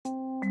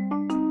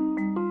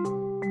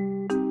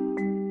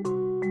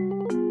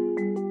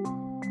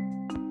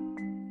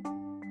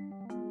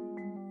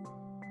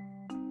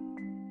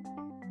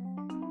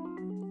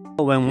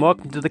And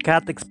welcome to the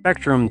Catholic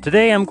Spectrum.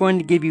 Today I'm going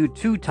to give you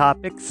two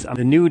topics: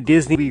 the new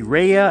Disney movie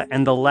Raya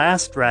and the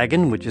Last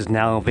Dragon, which is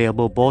now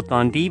available both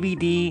on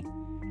DVD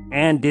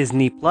and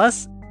Disney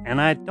Plus, and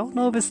I don't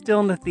know if it's still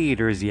in the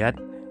theaters yet.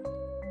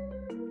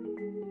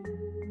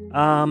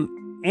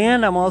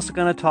 And I'm also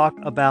going to talk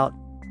about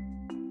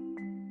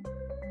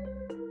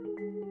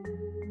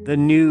the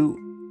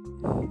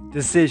new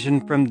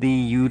decision from the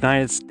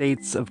United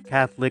States of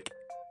Catholic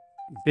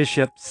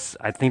Bishops.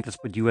 I think that's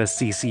what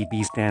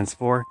USCCB stands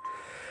for.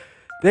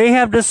 They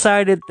have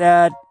decided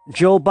that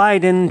Joe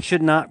Biden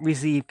should not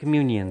receive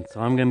communion.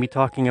 So I'm going to be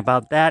talking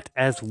about that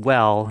as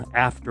well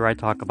after I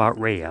talk about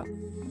Raya.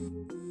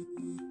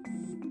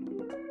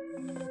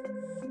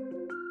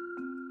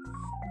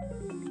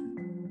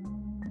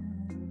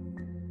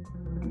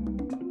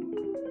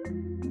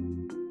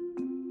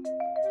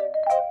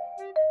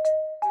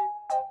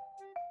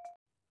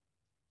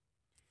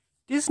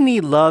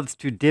 Disney loves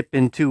to dip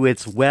into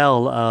its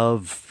well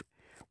of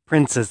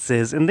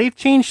princesses, and they've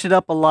changed it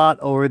up a lot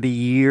over the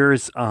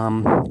years.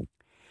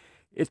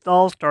 It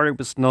all started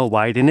with Snow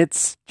White, and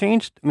it's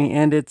changed,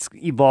 and it's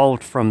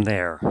evolved from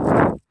there.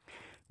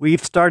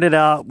 We've started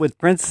out with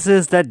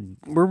princesses that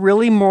were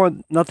really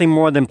nothing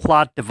more than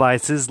plot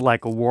devices,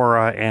 like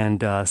Aurora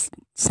and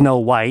Snow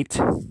White.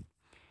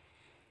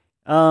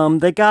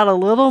 They got a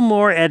little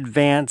more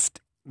advanced,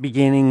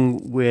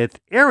 beginning with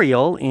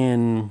Ariel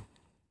in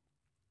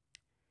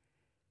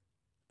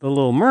The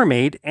Little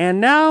Mermaid,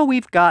 and now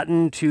we've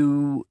gotten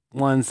to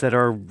ones that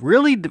are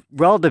really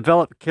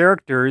well-developed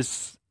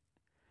characters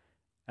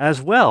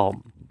as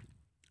well.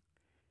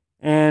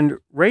 And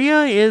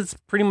Raya is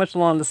pretty much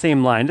along the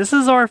same line. This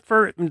is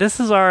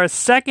our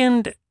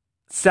second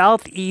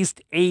Southeast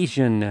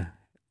Asian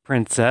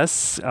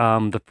princess.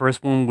 The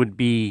first one would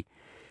be,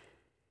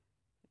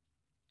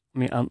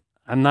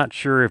 I'm not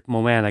sure if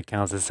Moana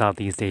counts as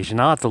Southeast Asian.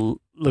 I'll have to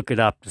look it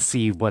up to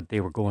see what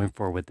they were going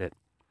for with it.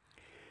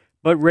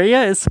 But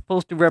Raya is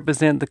supposed to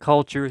represent the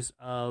cultures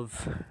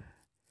of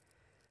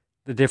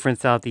the different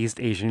Southeast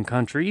Asian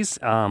countries.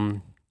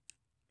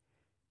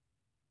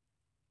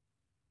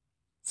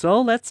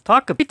 So let's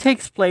talk. It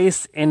takes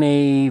place in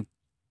a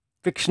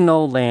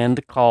fictional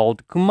land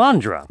called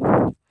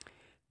Kumandra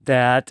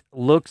that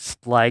looks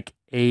like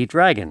a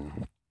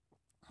dragon.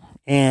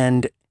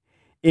 And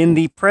in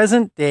the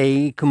present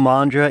day,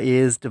 Kumandra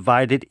is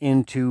divided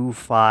into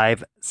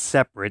 5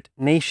 separate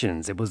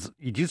nations. It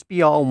used to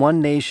be all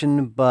one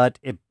nation, but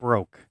it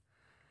broke.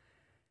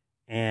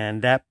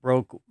 And that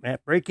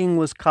breaking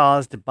was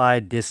caused by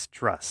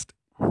distrust.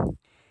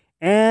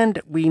 And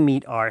we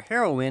meet our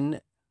heroine,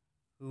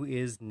 who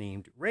is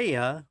named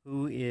Raya,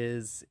 who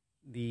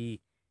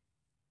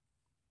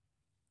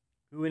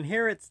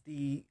inherits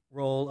the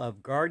role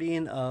of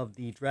guardian of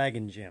the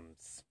dragon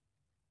gems.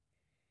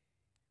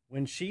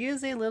 When she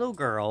is a little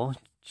girl,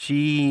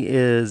 she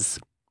is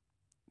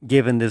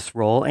given this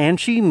role, and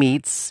she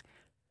meets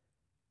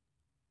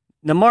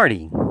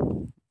Namarti.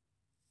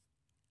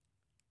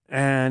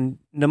 And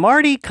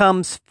Namarti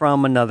comes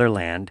from another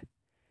land,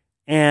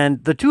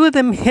 and the two of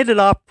them hit it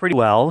off pretty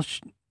well.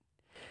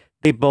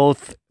 They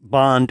both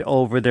bond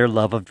over their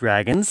love of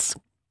dragons.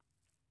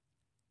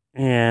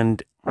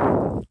 And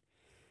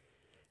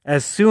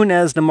as soon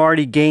as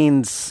Namarti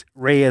gains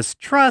Raya's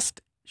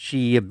trust,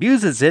 she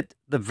abuses it.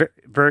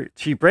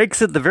 She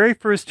breaks it the very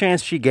first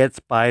chance she gets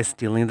by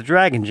stealing the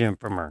dragon gem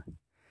from her.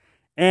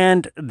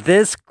 And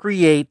this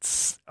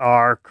creates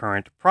our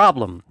current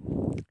problem.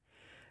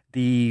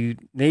 The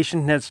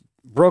nation has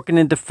broken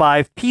into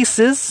 5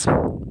 pieces,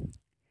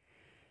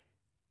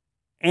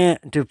 and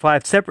to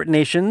 5 separate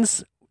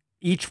nations,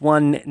 each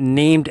one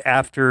named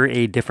after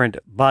a different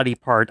body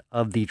part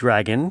of the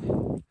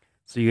dragon.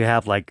 So you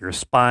have like your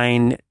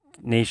spine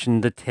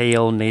nation, the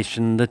tail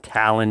nation, the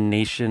talon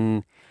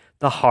nation,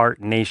 the heart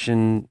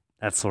nation,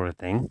 that sort of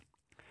thing.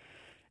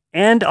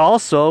 And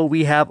also,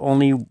 we have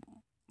only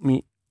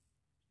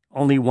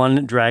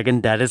one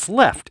dragon that is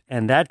left,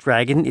 and that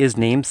dragon is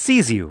named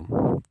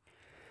Sisu.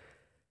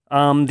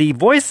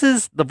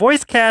 The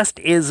voice cast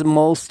is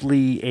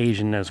mostly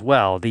Asian as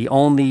well. The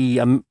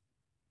only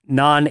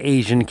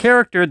non-Asian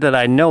character that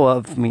I know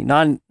of,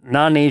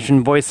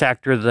 non-Asian voice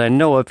actor that I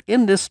know of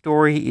in this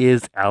story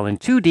is Alan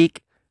Tudyk,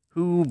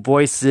 who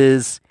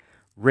voices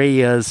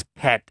Raya's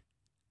pet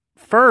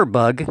fur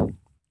bug,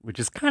 which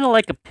is kind of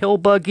like a pill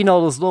bug. You know,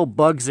 those little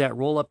bugs that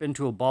roll up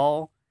into a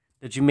ball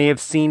that you may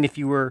have seen if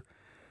you were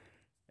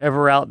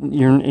ever out in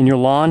your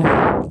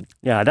lawn.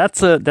 Yeah,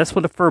 that's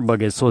what a fur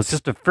bug is. So it's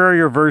just a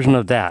furrier version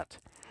of that.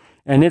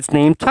 And it's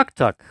named Tuk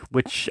Tuk,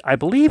 which I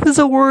believe is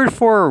a word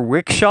for a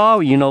rickshaw,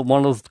 one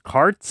of those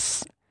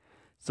carts.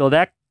 So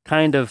that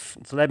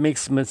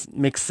makes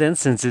sense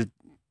since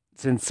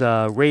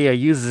Raya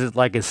uses it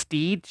like a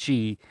steed.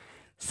 She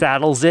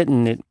saddles it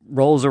and it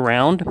rolls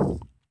around.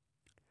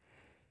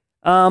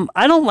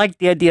 I don't like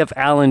the idea of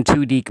Alan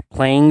Tudyk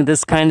playing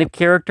this kind of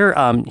character.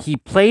 He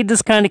played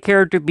this kind of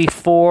character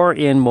before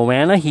in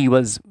Moana. He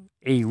was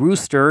a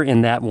rooster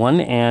in that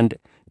one and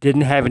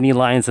didn't have any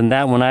lines in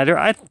that one either.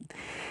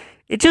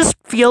 It just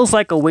feels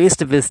like a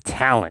waste of his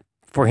talent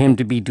for him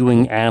to be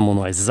doing animal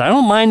noises. I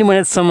don't mind when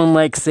it's someone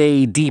like,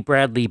 say, D.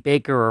 Bradley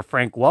Baker or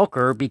Frank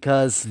Welker,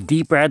 because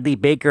D. Bradley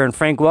Baker and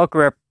Frank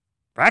Welker are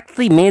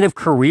practically made a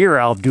career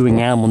out of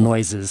doing animal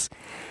noises.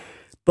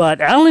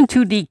 But Alan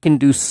Tudyk can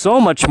do so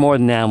much more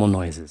than animal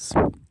noises.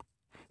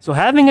 So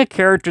having a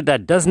character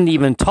that doesn't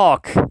even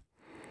talk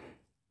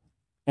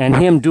and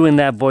him doing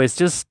that voice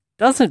just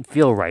doesn't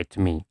feel right to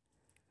me.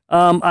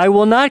 I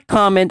will not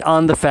comment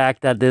on the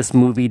fact that this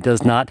movie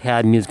does not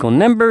have musical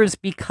numbers,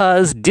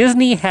 because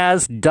Disney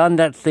has done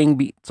that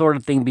sort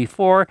of thing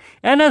before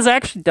and has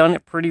actually done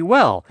it pretty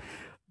well.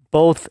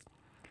 Both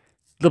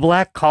The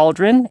Black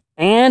Cauldron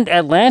and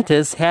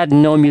Atlantis had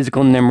no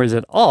musical numbers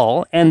at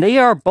all, and they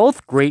are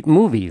both great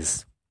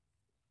movies.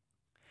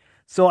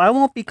 So I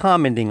won't be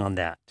commenting on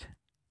that.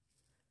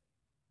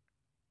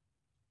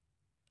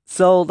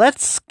 So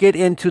let's get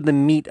into the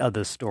meat of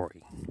the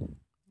story.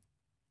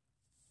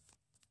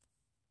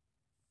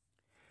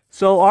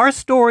 So our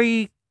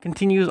story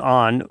continues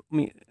on.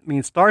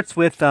 Starts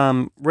with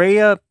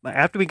Raya.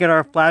 After we get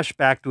our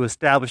flashback to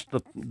establish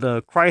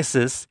the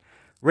crisis,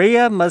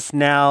 Raya must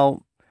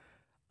now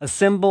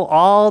assemble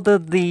all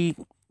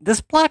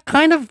this plot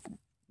kind of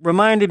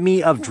reminded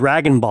me of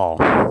Dragon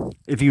Ball,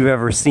 if you've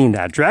ever seen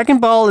that. Dragon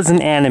Ball is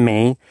an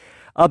anime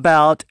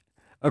about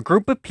a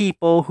group of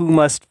people who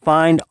must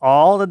find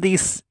all of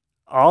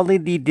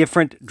the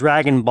different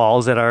Dragon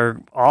Balls that are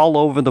all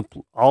over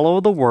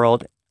the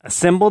world,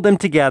 assemble them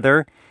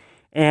together,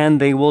 and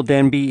they will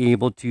then be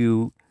able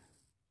to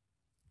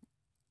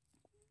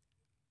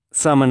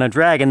summon a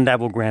dragon that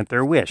will grant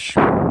their wish.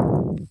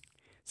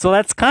 So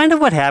that's kind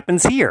of what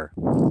happens here.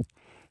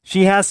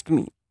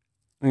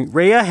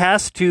 Raya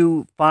has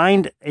to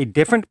find a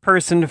different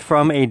person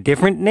from a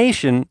different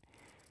nation,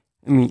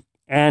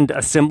 and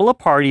assemble a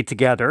party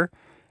together,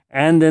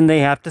 and then they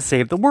have to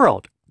save the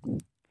world.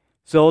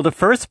 So the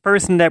first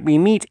person that we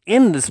meet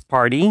in this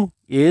party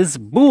is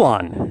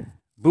Buon.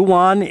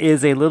 Buon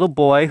is a little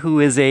boy who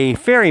is a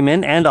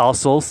ferryman and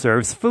also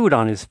serves food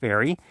on his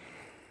ferry,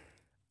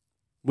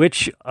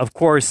 which, of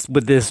course,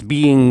 with this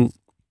being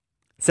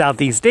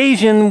Southeast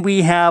Asian,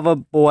 we have a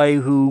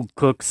boy who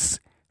cooks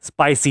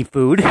spicy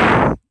food.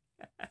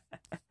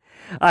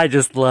 I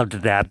just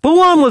loved that.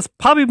 Buon was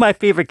probably my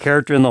favorite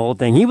character in the whole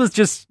thing. He was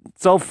just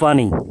so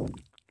funny.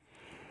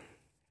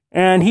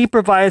 And he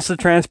provides the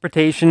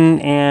transportation,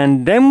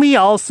 and then we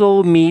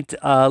also meet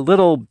a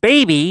little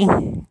baby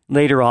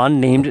later on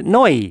named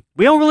Noi.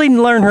 We don't really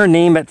learn her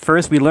name at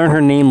first. We learn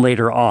her name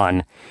later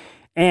on.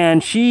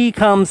 And she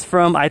comes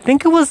from, I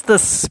think it was the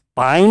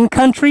spine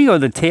country or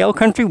the tail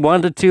country, one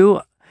of the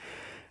two.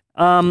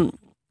 And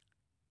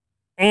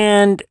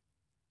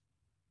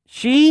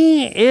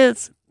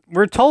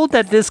we're told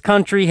that this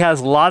country has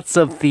lots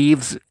of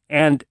thieves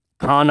and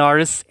con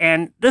artists,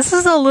 and this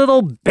is a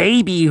little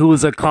baby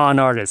who's a con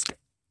artist.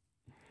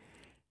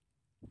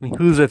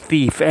 Who's a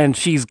thief, and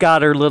she's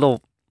got a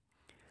little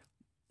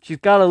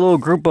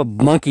group of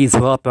monkeys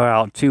who help her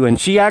out too,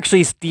 and she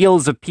actually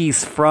steals a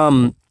piece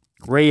from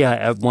Raya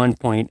at one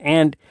point,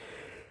 and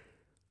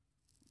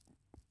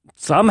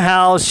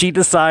somehow she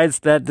decides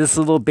that this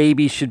little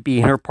baby should be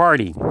in her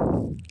party.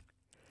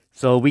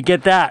 So we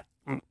get that.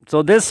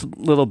 So this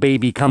little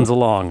baby comes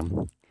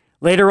along.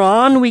 Later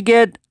on, we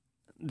get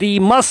the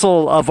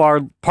muscle of our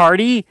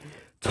party,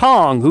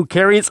 Tong, who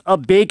carries a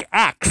big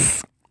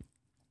axe.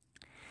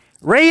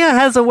 Raya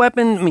has a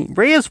weapon.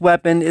 Raya's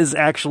weapon is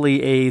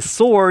actually a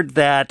sword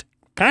that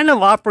kind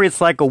of operates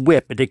like a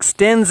whip. It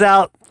extends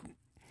out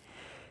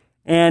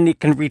and it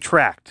can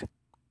retract.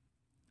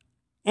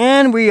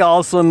 And we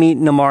also meet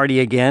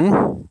Namarti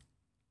again.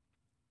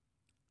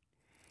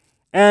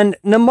 And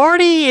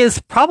Namarti is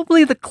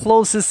probably the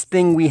closest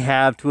thing we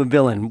have to a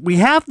villain. We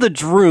have the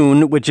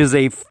Droon, which is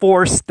a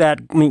force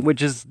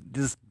which is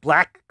this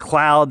black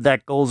cloud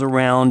that goes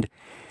around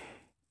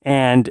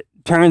and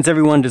turns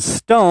everyone to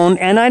stone.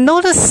 And I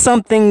noticed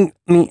something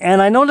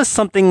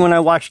when I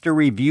watched a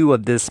review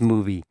of this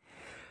movie.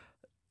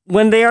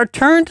 When they are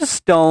turned to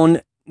stone,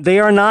 they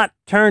are not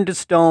turned to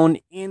stone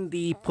in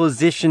the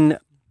position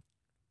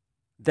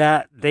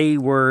that they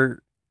were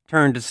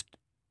turned to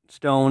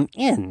stone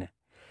in.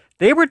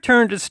 They were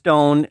turned to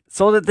stone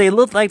so that they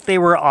looked like they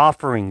were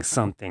offering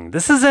something.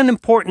 This is an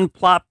important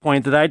plot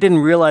point that I didn't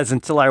realize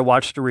until I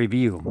watched a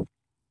review.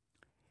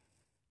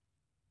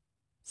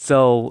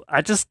 So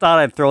I just thought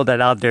I'd throw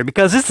that out there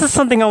because this is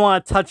something I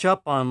want to touch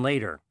up on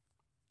later.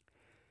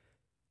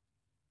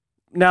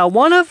 Now,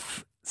 one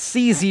of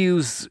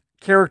Sizu's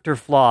character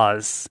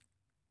flaws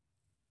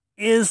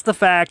is the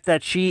fact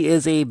that she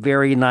is a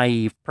very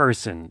naive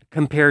person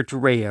compared to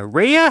Raya.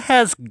 Raya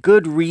has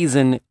good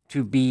reason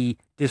to be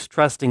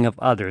distrusting of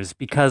others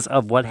because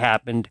of what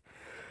happened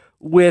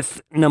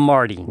with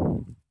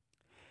Namarti.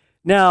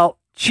 Now,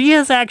 she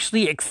has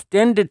actually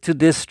extended to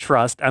this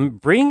trust. I'm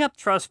bringing up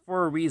trust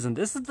for a reason.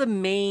 This is the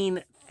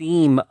main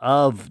theme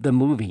of the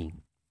movie.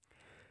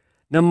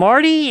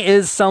 Namarti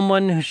is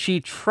someone who she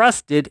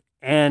trusted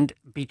and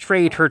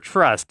betrayed her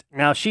trust.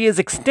 Now, she has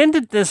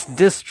extended this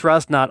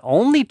distrust not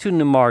only to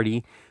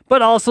Namarti,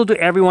 but also to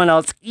everyone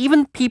else,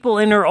 even people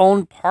in her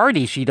own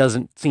party she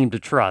doesn't seem to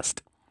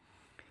trust.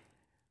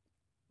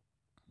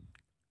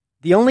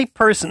 The only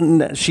person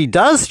that she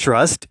does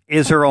trust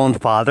is her own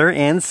father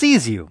and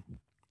Sisu.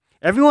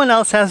 Everyone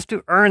else has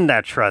to earn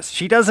that trust.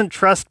 She doesn't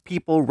trust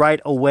people right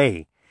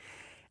away.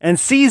 And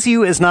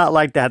Sisu is not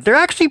like that. They're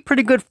actually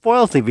pretty good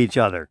foils of each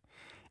other.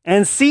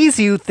 And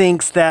Sisu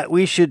thinks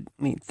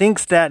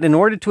that in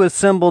order to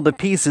assemble the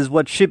pieces,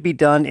 what should be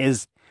done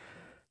is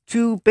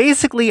to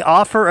basically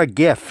offer a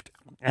gift.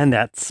 And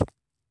that's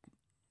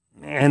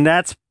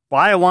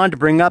why I wanted to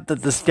bring up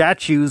that the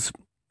statues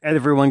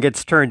everyone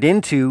gets turned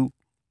into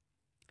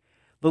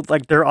look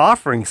like they're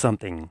offering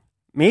something.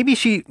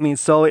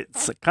 So it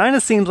kind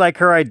of seems like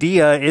her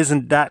idea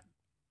isn't that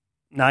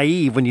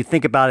naive when you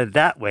think about it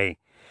that way.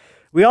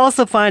 We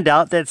also find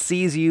out that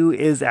Sisu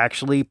is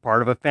actually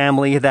part of a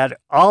family that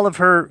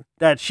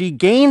she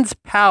gains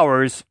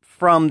powers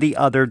from the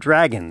other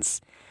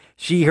dragons.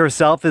 She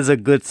herself is a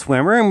good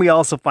swimmer, and we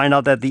also find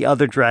out that the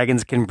other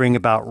dragons can bring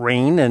about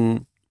rain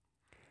and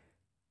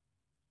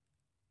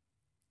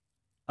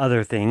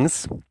other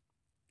things.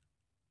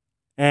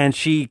 And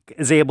she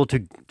is able to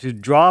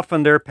draw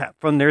from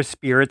their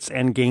spirits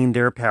and gain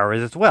their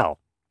powers as well.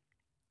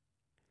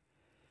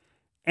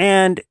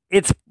 And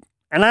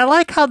I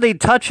like how they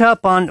touch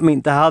up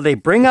on, how they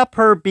bring up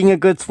her being a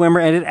good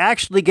swimmer, and it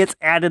actually gets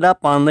added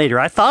up on later.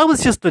 I thought it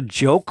was just a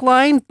joke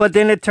line, but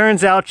then it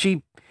turns out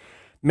she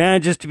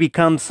manages to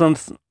become some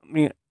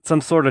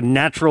sort of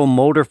natural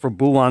motor for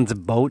Buwan's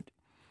boat.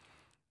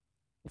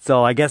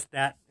 So I guess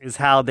that is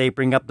how they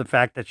bring up the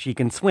fact that she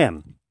can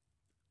swim.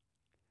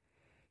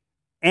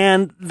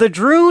 And the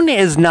Droon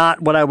is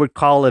not what I would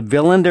call a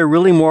villain. They're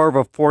really more of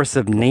a force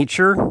of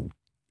nature.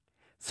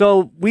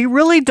 So we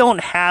really don't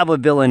have a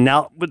villain.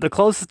 Now, but the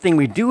closest thing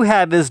we do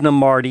have is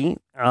Namarti.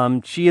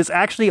 She is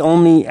actually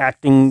only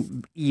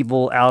acting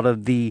evil out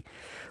of the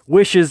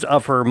wishes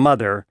of her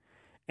mother.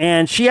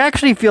 And she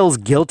actually feels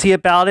guilty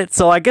about it.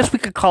 So I guess we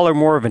could call her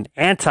more of an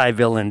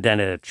anti-villain than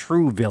a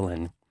true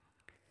villain.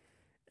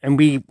 And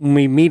when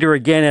we meet her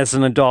again as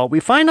an adult, we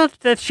find out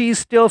that she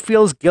still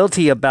feels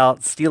guilty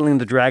about stealing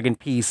the dragon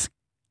piece,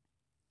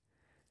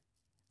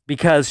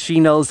 because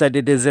she knows that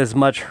it is as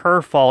much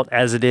her fault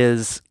as it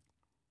is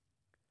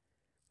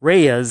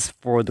Raya's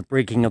for the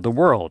breaking of the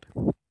world.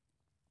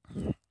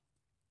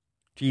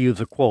 To use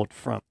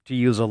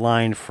a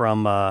line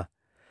from, I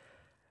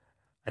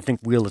think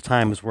Wheel of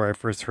Time is where I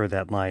first heard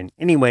that line.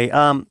 Anyway,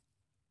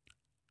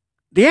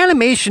 the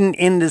animation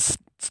in this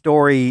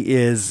story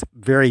is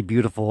very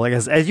beautiful,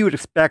 as you would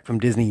expect from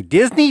Disney.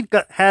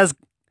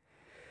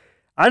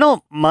 I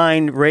don't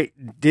mind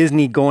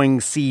Disney going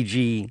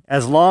CG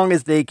as long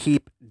as they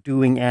keep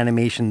doing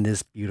animation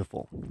this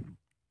beautiful.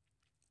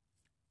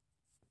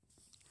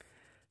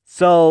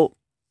 So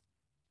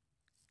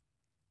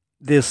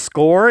this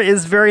score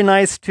is very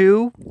nice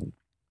too.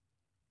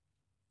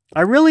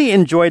 I really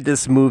enjoyed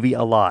this movie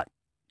a lot.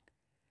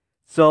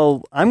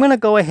 So I'm going to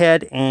go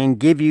ahead and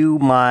give you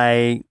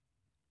my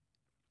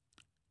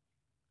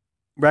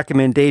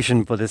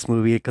recommendation for this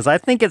movie, because I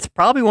think it's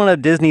probably one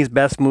of Disney's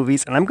best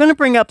movies, and I'm going to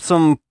bring up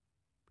some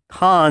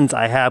cons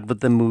I have with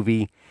the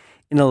movie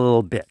in a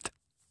little bit.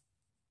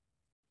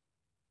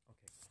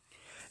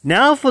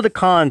 Now for the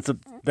cons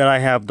that I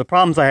have, the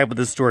problems I have with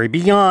this story,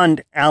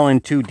 beyond Alan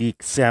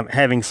Tudyk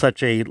having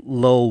such a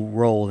low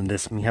role in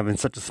this, having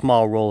such a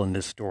small role in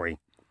this story.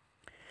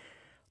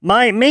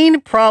 My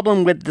main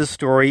problem with this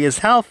story is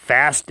how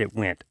fast it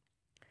went.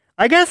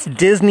 I guess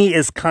Disney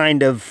is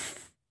kind of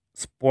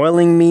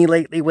spoiling me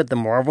lately with the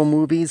Marvel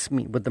movies,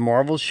 with the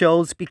Marvel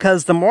shows,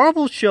 because the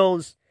Marvel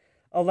shows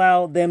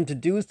allow them to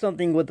do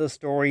something with a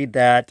story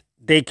that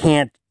they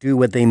can't do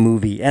with a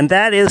movie, and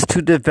that is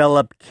to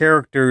develop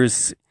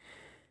characters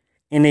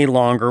in a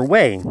longer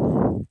way.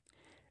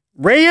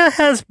 Raya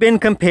has been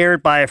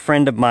compared by a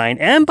friend of mine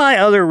and by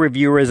other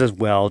reviewers as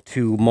well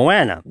to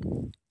Moana.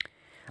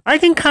 I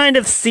can kind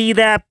of see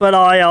that, but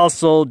I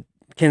also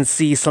can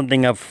see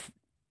something of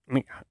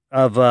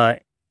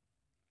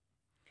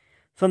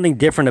something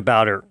different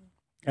about her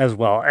as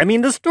well. I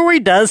mean, the story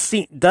does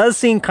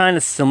seem kind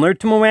of similar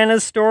to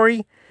Moana's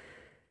story,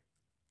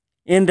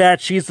 in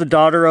that she's the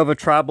daughter of a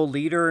tribal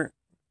leader,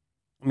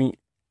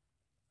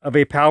 of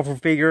a powerful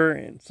figure,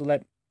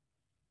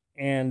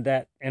 and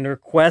her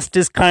quest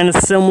is kind of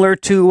similar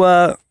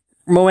to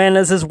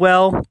Moana's as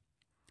well.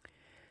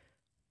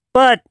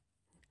 But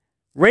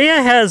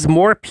Raya has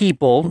more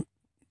people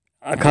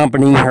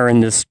accompanying her in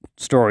this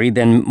story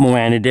than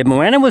Moana did.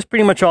 Moana was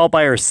pretty much all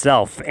by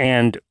herself,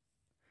 and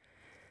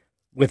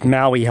with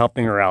Maui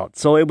helping her out.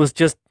 So it was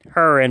just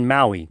her and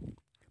Maui.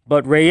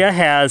 But Raya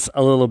has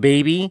a little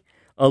baby,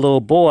 a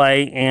little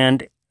boy,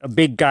 and a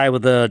big guy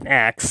with an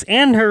axe,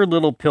 and her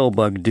little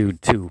pillbug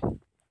dude too.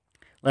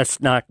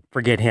 Let's not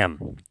forget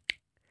him.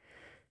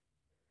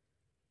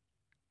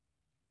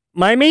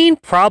 My main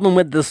problem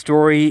with the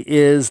story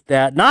is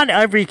that not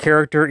every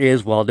character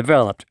is well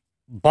developed.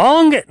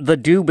 Bong, the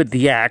dude with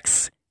the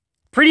axe,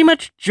 pretty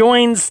much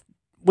joins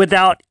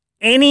without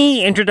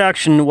any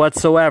introduction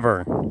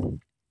whatsoever.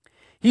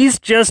 He's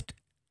just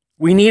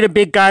We need a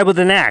big guy with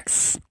an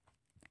axe.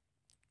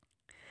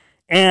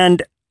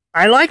 And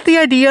I like the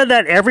idea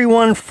that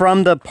everyone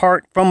from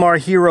our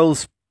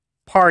hero's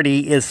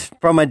party is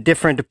from a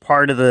different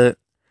part of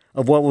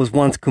what was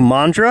once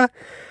Kumandra.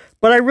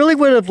 But I really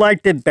would have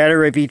liked it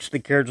better if each of the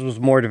characters was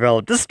more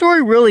developed. This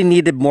story really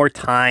needed more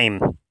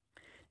time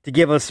to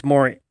give us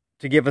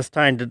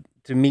time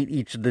to meet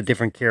each of the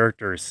different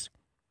characters.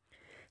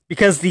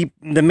 Because the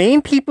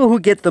main people who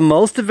get the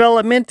most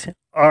development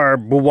are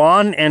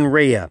Buwan and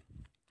Raya.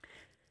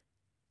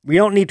 We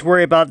don't need to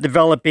worry about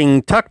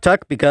developing Tuk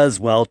Tuk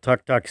because, well,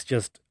 Tuk Tuk's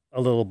just a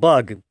little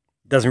bug.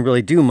 Doesn't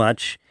really do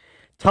much.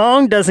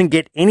 Tong doesn't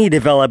get any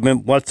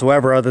development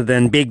whatsoever other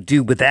than big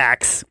dude with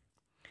axe.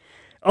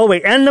 Oh,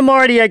 wait, and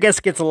Namarti, I guess,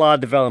 gets a lot of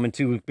development,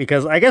 too,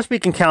 because I guess we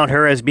can count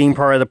her as being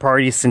part of the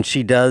party since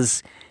she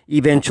does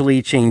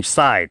eventually change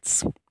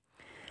sides.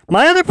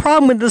 My other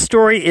problem with this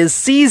story is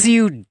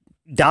Sisu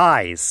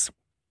dies.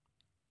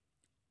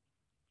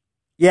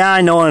 Yeah,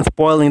 I know I'm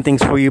spoiling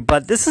things for you,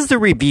 but this is the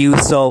review,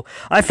 so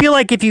I feel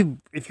like if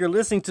you're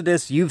listening to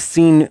this, you've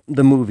seen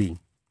the movie.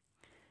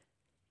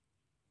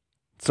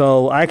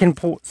 So I can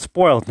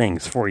spoil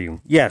things for you.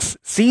 Yes,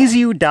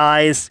 Sisu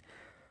dies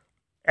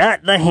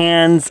at the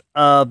hands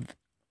of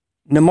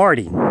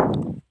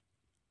Namarti.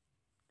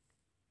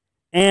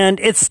 And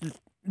it's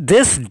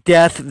this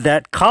death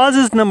that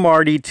causes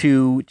Namarti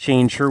to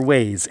change her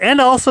ways,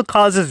 and also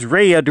causes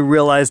Raya to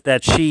realize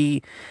that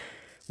she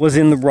was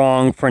in the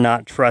wrong for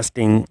not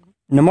trusting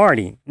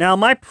Namarti. Now,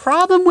 my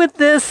problem with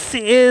this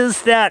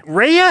is that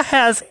Raya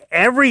has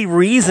every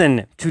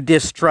reason to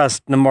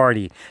distrust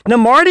Namarti.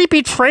 Namarti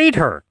betrayed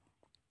her.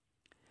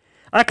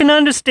 I can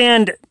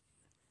understand,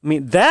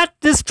 that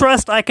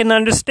distrust I can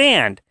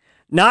understand.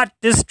 Not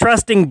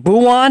distrusting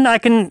Buwan,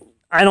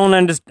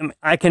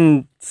 I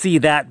can see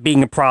that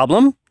being a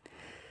problem.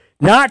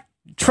 Not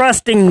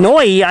trusting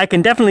Noi, I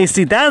can definitely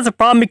see that as a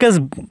problem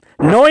because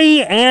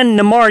Noi and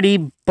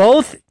Namarti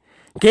both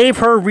gave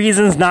her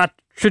reasons not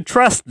to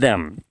trust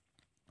them.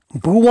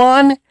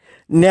 Buwan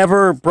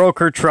never broke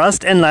her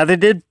trust, and neither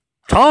did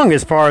Tong,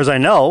 as far as I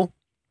know.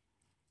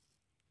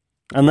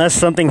 Unless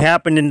something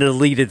happened in the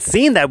deleted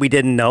scene that we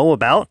didn't know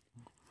about.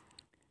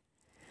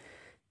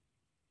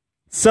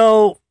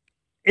 So,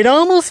 it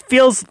almost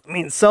feels,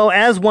 so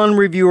as one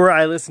reviewer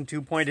I listened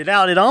to pointed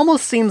out, it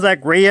almost seems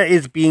like Raya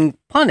is being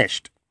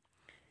punished.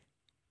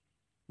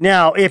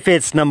 Now, if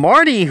it's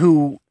Namarti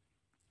who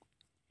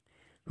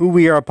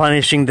we are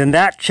punishing, then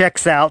that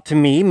checks out to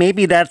me.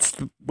 Maybe that's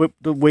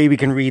the way we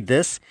can read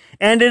this.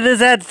 And it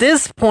is at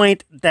this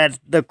point that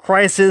the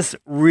crisis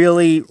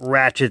really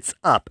ratchets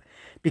up.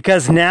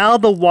 Because now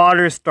the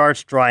water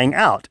starts drying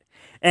out.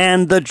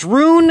 And the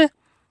Droon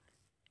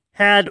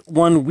had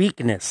one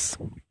weakness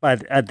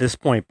at this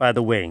point, by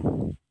the way.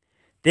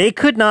 They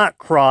could not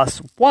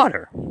cross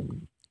water.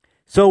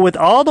 So with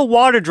all the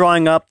water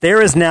drying up,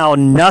 there is now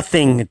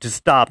nothing to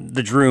stop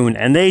the Droon.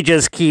 And they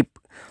just keep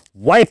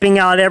wiping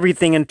out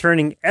everything and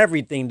turning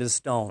everything to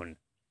stone.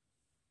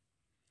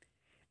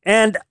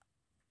 And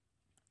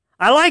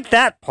I like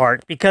that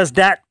part because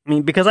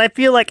I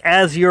feel like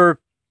as your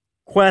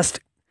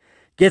quest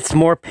gets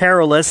more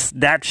perilous,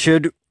 that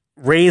should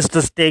raise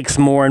the stakes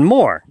more and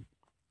more.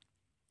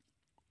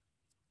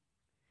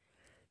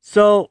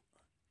 So,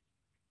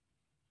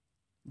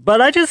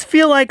 but I just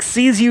feel like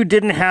Sisu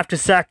didn't have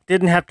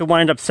to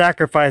wind up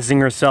sacrificing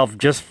herself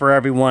just for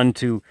everyone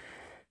to,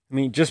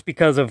 just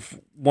because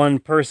of one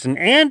person.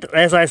 And,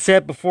 as I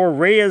said before,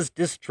 Raya's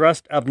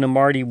distrust of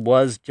Namarti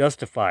was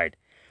justified.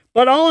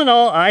 But all in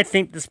all, I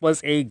think this was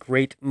a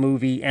great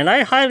movie, and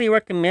I highly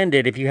recommend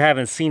it if you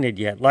haven't seen it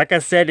yet. Like I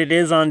said, it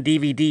is on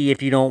DVD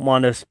if you don't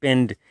want to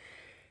spend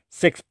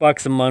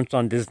 $6 a month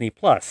on Disney+.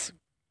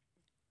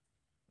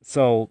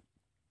 So,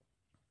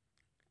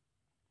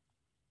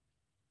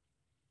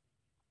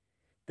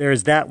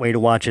 there's that way to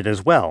watch it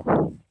as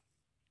well.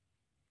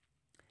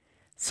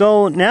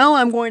 So now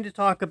I'm going to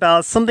talk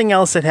about something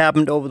else that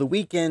happened over the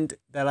weekend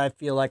that I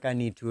feel like I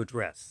need to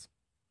address.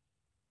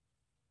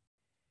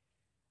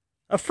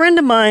 A friend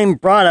of mine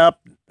brought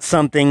up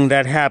something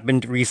that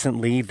happened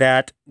recently,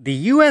 that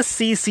the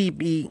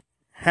USCCB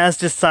has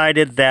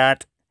decided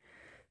that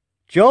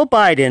Joe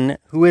Biden,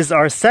 who is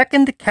our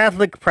second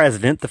Catholic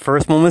president, the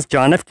first one was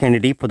John F.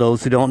 Kennedy, for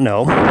those who don't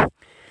know,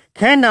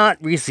 cannot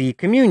receive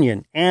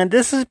communion. And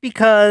this is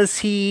because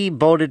he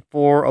voted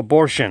for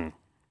abortion.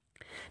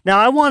 Now,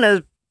 I want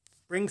to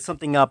bring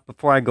something up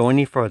before I go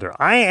any further.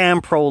 I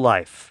am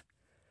pro-life.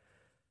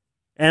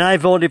 And I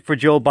voted for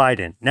Joe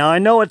Biden. Now, I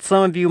know what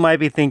some of you might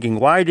be thinking.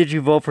 Why did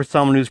you vote for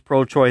someone who's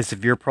pro-choice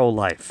if you're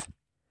pro-life?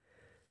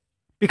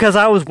 Because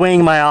I was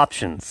weighing my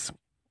options.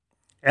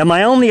 And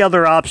my only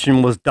other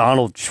option was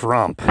Donald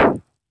Trump.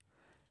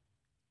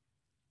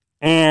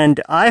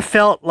 And I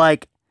felt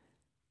like,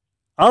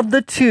 of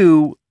the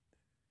two,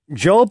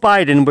 Joe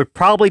Biden would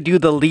probably do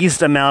the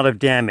least amount of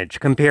damage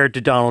compared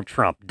to Donald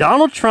Trump.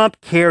 Donald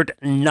Trump cared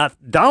not.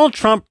 Donald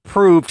Trump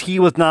proved he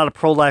was not a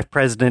pro-life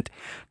president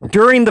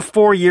during the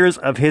 4 years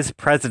of his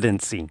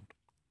presidency,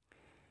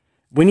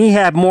 when he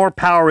had more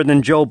power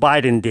than Joe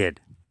Biden did.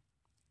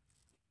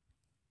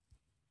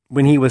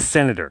 when he was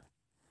senator.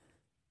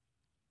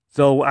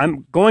 So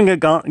I'm going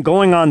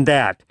on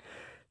that.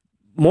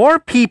 More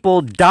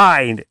people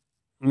died.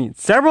 I mean,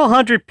 several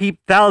hundred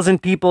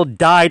thousand people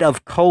died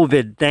of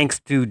COVID thanks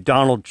to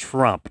Donald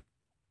Trump.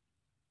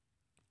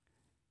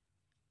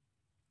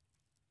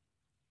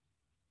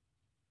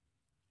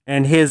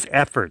 And his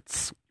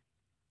efforts.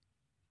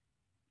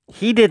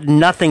 He did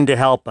nothing to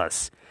help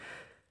us,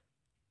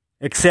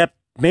 except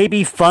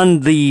maybe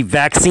fund the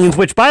vaccines,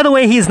 which, by the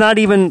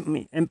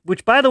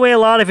way, a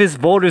lot of his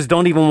voters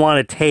don't even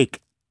want to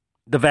take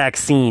the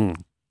vaccine.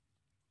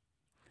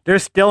 They're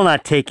still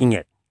not taking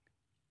it.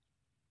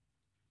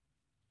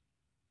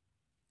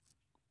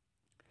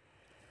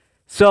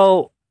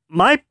 So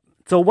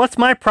what's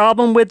my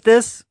problem with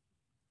this?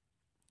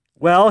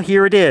 Well,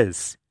 here it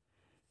is.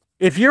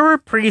 If you're a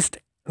priest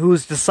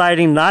who's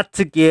deciding not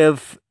to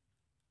give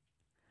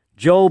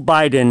Joe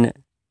Biden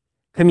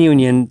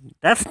communion,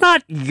 that's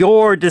not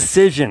your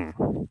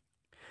decision.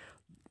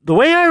 The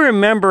way I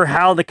remember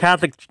how this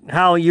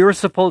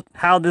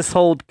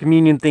whole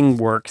communion thing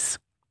works.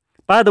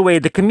 By the way,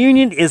 the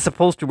communion is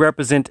supposed to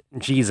represent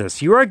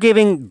Jesus. You are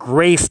giving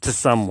grace to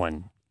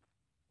someone.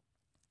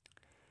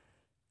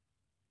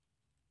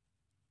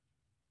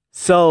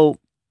 So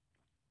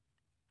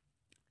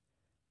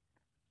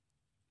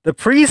the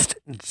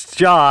priest's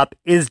job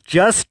is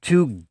just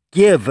to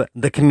give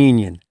the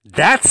communion.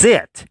 That's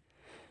it.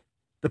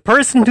 The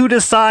person who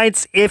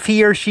decides if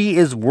he or she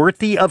is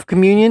worthy of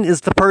communion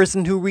is the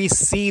person who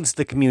receives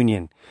the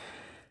communion.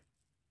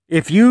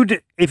 If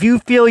you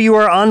feel you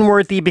are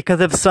unworthy because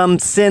of some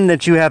sin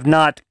that you have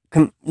not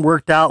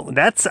worked out,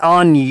 that's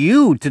on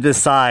you to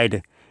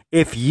decide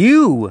if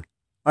you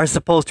are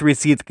supposed to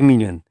receive the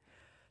communion.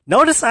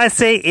 Notice I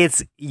say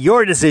it's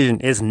your decision.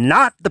 It's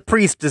not the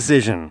priest's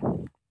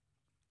decision.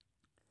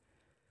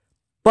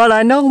 But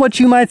I know what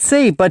you might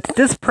say, but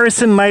this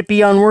person might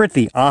be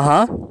unworthy.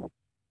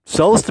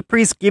 So is the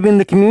priest giving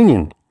the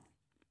communion.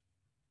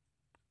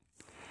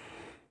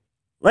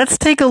 Let's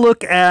take a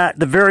look at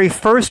the very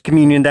first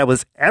communion that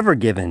was ever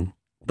given,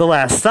 the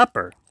Last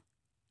Supper.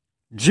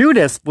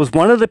 Judas was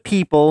one of the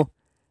people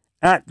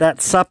at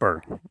that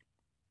supper.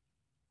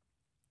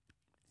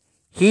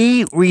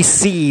 He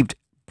received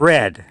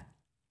bread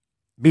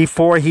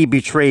before he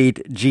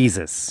betrayed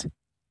Jesus.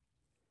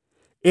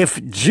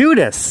 If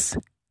Judas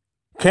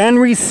can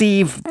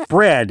receive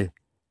bread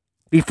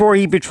before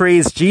he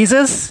betrays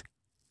Jesus,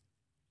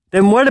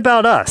 then what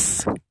about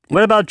us?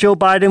 What about Joe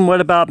Biden?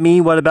 What about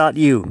me? What about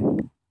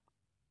you?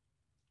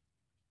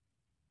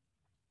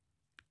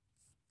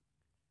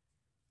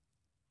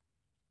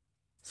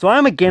 So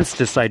I'm against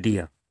this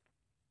idea.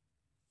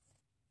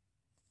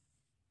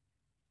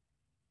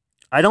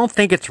 I don't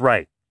think it's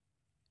right.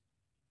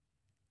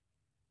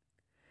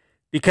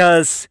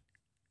 Because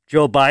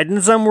Joe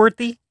Biden's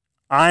unworthy,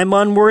 I'm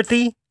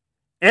unworthy,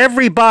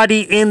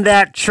 everybody in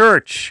that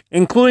church,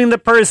 including the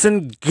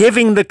person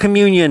giving the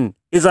communion,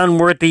 is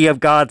unworthy of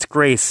God's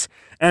grace,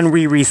 and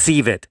we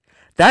receive it.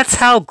 That's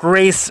how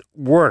grace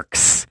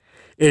works.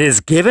 It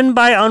is given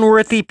by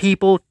unworthy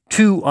people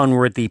to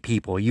unworthy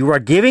people. You are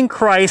giving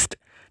Christ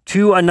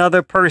to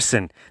another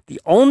person. The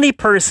only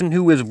person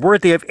who is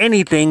worthy of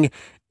anything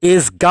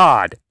is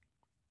God.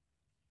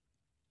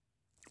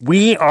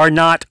 We are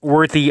not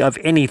worthy of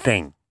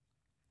anything.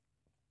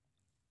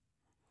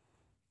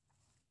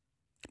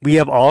 We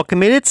have all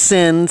committed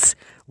sins.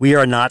 We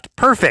are not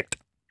perfect.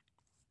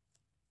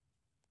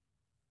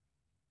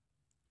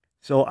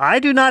 So I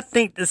do not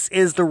think this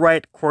is the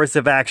right course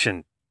of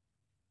action.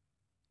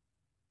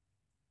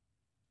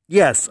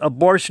 Yes,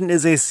 abortion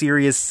is a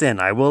serious sin.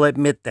 I will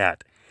admit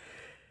that.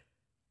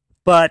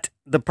 But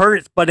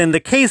in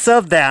the case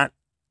of that,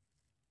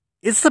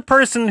 it's the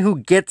person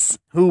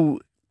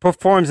who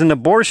performs an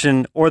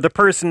abortion, or the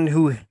person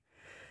who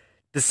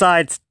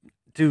decides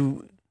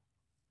to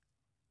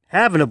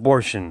have an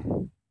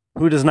abortion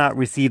who does not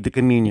receive the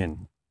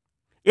communion.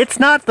 It's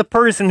not the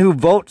person who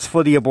votes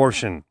for the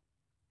abortion.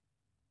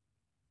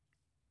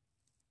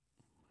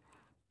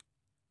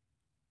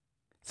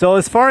 So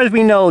as far as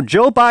we know,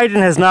 Joe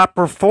Biden has not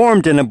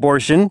performed an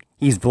abortion.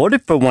 He's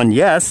voted for one,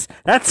 yes.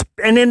 That's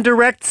an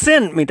indirect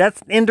sin. I mean,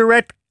 that's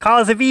indirect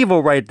cause of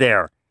evil right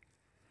there.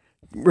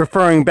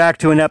 Referring back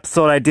to an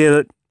episode I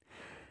did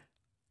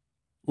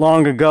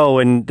long ago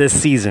in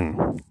this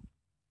season.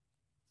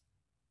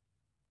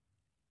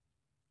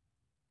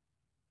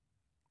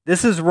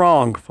 This is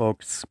wrong,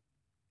 folks.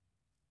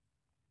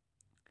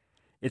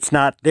 It's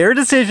not their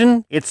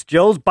decision. It's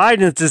Joe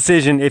Biden's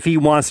decision if he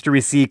wants to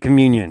receive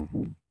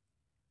communion.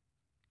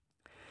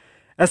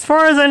 As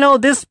far as I know,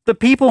 the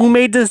people who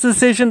made this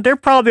decision, they're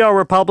probably all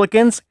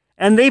Republicans,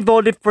 and they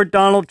voted for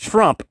Donald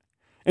Trump.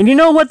 And you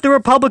know what the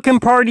Republican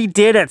Party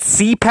did at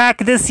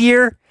CPAC this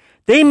year?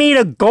 They made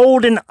a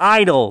golden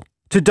idol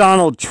to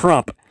Donald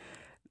Trump.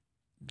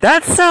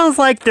 That sounds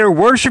like they're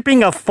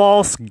worshiping a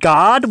false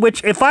god,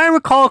 which, if I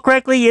recall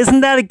correctly, isn't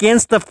that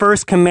against the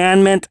first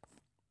commandment?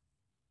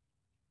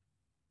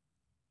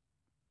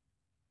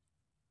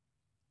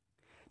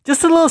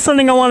 Just a little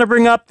something I want to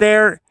bring up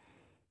there.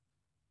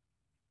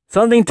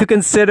 Something to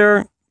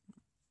consider.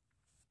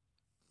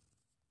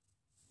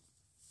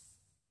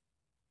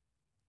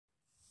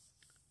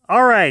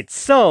 All right,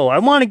 so I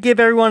want to give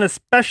everyone a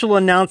special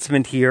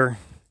announcement here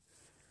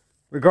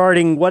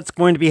regarding what's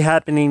going to be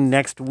happening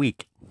next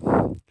week.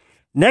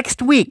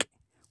 Next week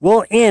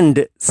will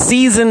end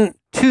Season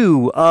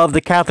 2 of the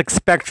Catholic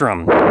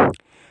Spectrum.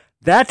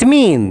 That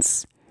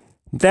means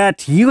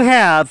that you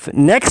have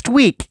next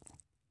week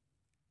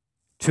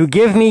to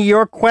give me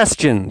your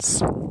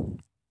questions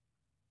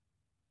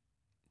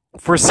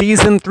for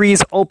Season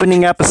 3's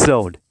opening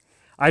episode.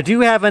 I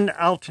do have an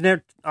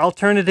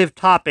alternative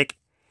topic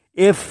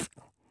if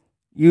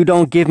you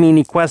don't give me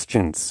any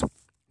questions.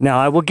 Now,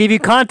 I will give you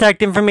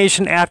contact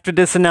information after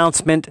this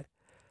announcement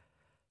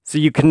so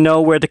you can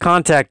know where to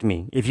contact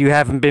me if you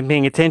haven't been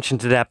paying attention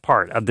to that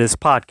part of this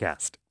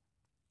podcast.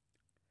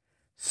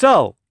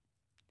 So,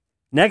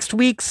 next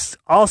week's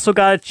also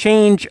got a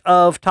change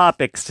of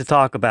topics to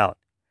talk about.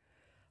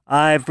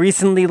 I've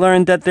recently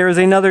learned that there is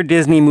another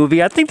Disney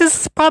movie. I think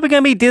this is probably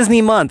going to be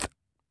Disney month,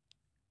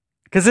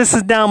 because this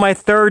is now my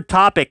third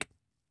topic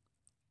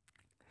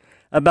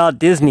about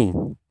Disney.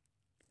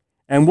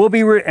 And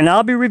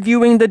I'll be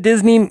reviewing the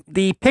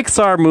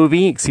Pixar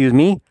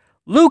movie,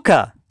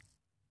 Luca.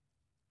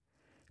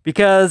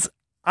 Because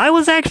I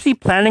was actually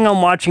planning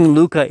on watching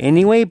Luca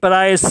anyway, but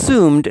I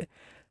assumed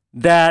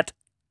that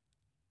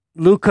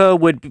Luca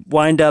would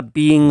wind up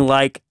being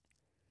like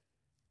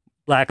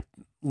Black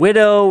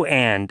Widow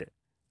and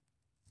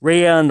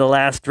Raya and the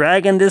Last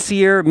Dragon this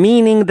year,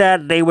 meaning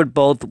that they would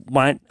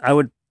I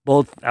would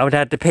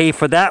have to pay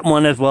for that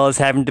one as well as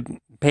having to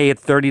pay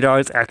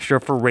 $30 extra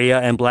for Raya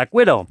and Black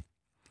Widow.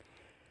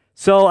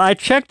 So I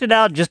checked it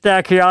out just out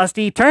of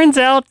curiosity. Turns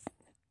out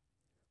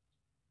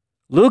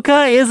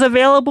Luca is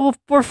available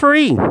for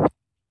free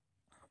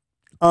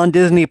on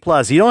Disney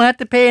Plus. You don't have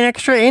to pay an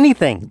extra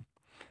anything.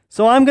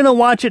 So I'm going to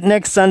watch it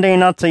next Sunday,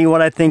 and I'll tell you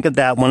what I think of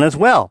that one as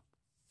well.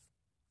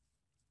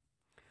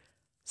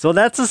 So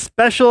that's a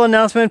special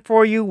announcement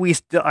for you.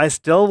 I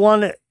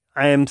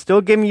am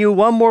still giving you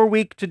one more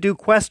week to do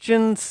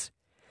questions,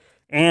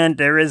 and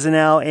there is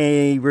now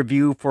a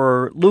review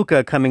for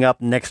Luca coming up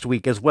next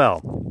week as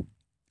well.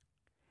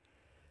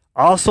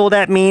 Also,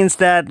 that means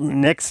that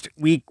next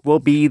week will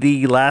be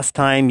the last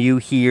time you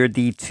hear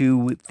the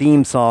two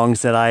theme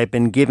songs that I've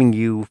been giving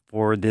you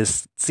for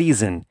this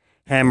season,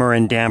 Hammer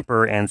and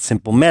Damper and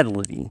Simple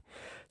Melody.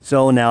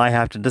 So now I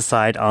have to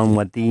decide on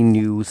what the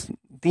new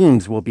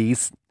themes will be.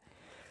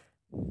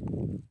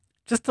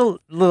 Just a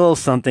little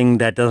something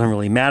that doesn't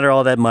really matter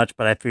all that much,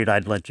 but I figured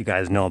I'd let you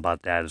guys know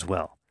about that as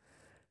well.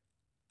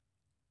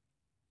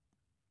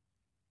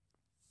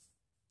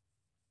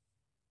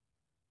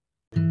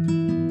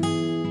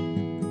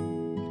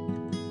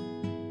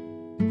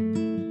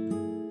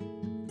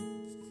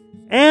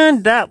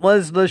 And that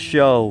was the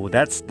show.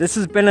 This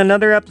has been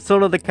another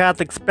episode of the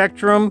Catholic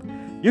Spectrum.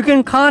 You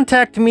can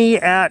contact me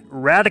at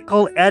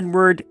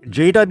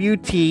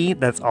RadicalEdwardJWT,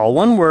 that's all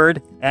one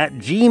word, at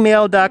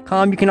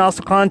gmail.com. You can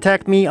also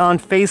contact me on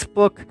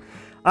Facebook.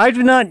 I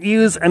do not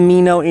use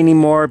Amino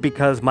anymore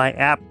because my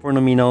app for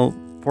Amino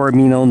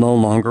no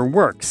longer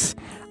works.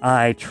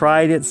 I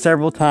tried it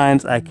several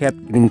times. I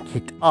kept getting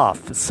kicked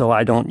off, so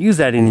I don't use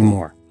that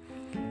anymore.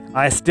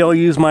 I still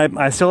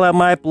have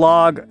my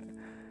blog,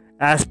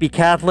 Ask Be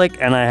Catholic,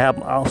 and I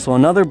have also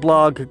another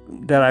blog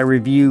that I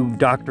review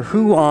Doctor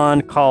Who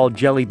on called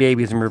Jelly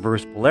Babies and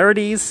Reverse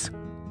Polarities.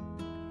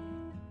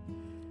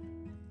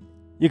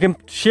 You can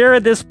share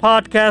this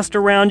podcast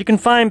around. You can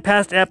find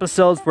past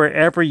episodes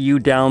wherever you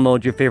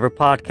download your favorite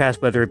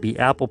podcast, whether it be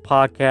Apple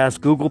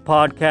Podcasts, Google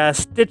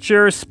Podcasts,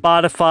 Stitcher,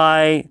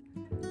 Spotify,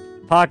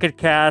 Pocket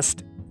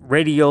Cast,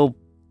 Radio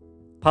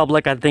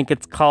Public, I think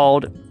it's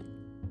called.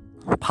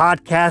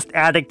 Podcast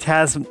Addict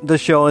has the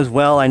show as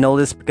well. I know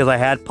this because I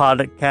had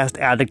Podcast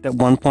Addict at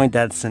one point.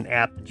 That's an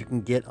app that you can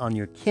get on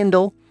your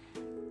Kindle.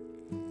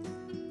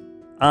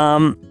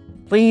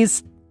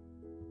 Please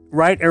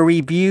write a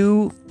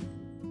review.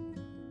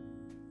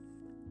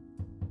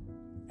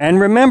 And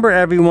remember,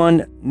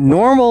 everyone,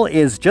 normal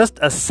is just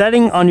a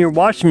setting on your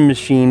washing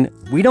machine.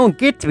 We don't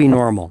get to be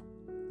normal.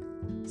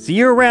 See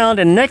you around,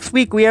 and next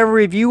week we have a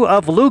review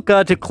of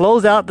Luca to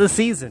close out the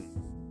season.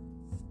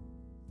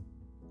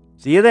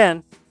 See you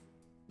then.